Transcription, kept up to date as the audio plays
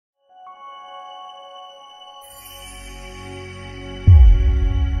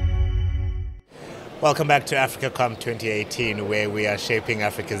Welcome back to AfricaCom 2018, where we are shaping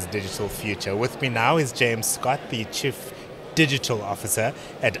Africa's digital future. With me now is James Scott, the Chief Digital Officer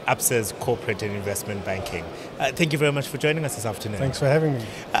at Absa's Corporate and Investment Banking. Thank you very much for joining us this afternoon. Thanks for having me.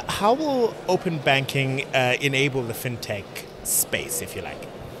 How will open banking enable the fintech space, if you like?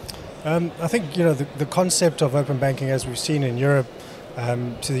 I think the concept of open banking, as we've seen in Europe,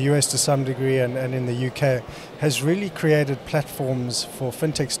 to the US to some degree, and in the UK, has really created platforms for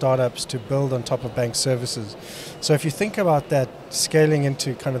fintech startups to build on top of bank services. So if you think about that scaling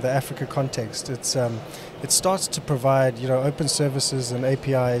into kind of the Africa context, it starts to provide open services and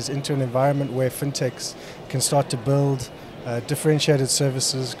APIs into an environment where fintechs can start to build differentiated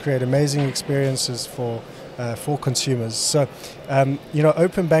services, create amazing experiences for consumers. So,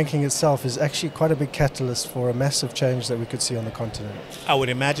 open banking itself is actually quite a big catalyst for a massive change that we could see on the continent. I would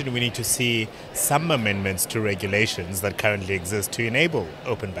imagine we need to see some amendments to regulations that currently exist to enable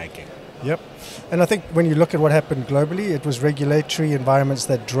open banking. Yep. And I think when you look at what happened globally, it was regulatory environments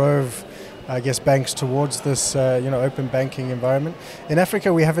that drove banks towards this, open banking environment. In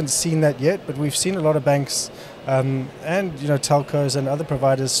Africa, we haven't seen that yet, but we've seen a lot of banks and telcos and other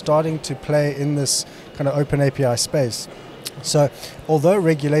providers starting to play in this kind of open API space. So, although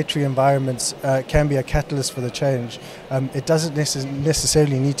regulatory environments can be a catalyst for the change, it doesn't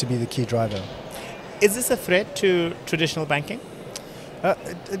necessarily need to be the key driver. Is this a threat to traditional banking?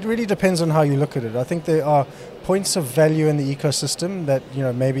 It really depends on how you look at it. I think there are points of value in the ecosystem that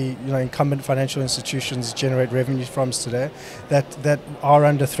maybe incumbent financial institutions generate revenue from today that are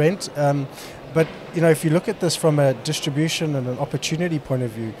under threat. But if you look at this from a distribution and an opportunity point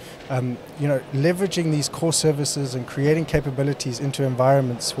of view, leveraging these core services and creating capabilities into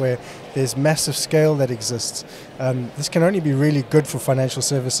environments where there's massive scale that exists, this can only be really good for financial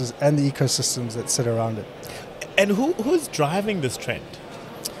services and the ecosystems that sit around it. And who's driving this trend?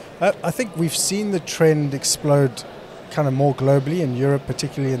 I think we've seen the trend explode kind of more globally in Europe,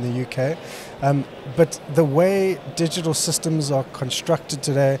 particularly in the UK. But the way digital systems are constructed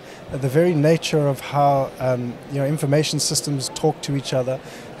today, the very nature of how information systems talk to each other,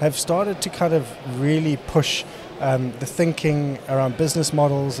 have started to kind of really push the thinking around business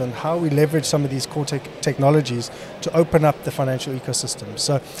models and how we leverage some of these core technologies to open up the financial ecosystem.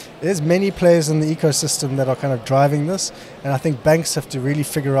 So there's many players in the ecosystem that are kind of driving this, and I think banks have to really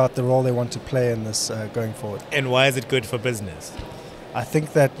figure out the role they want to play in this going forward. And why is it good for business? I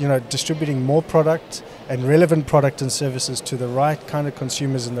think that distributing more product and relevant product and services to the right kind of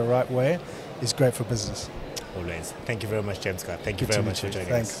consumers in the right way is great for business. Always. Thank you very much, James Scott. Thank you very much for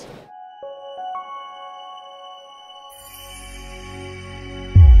joining us. Thanks.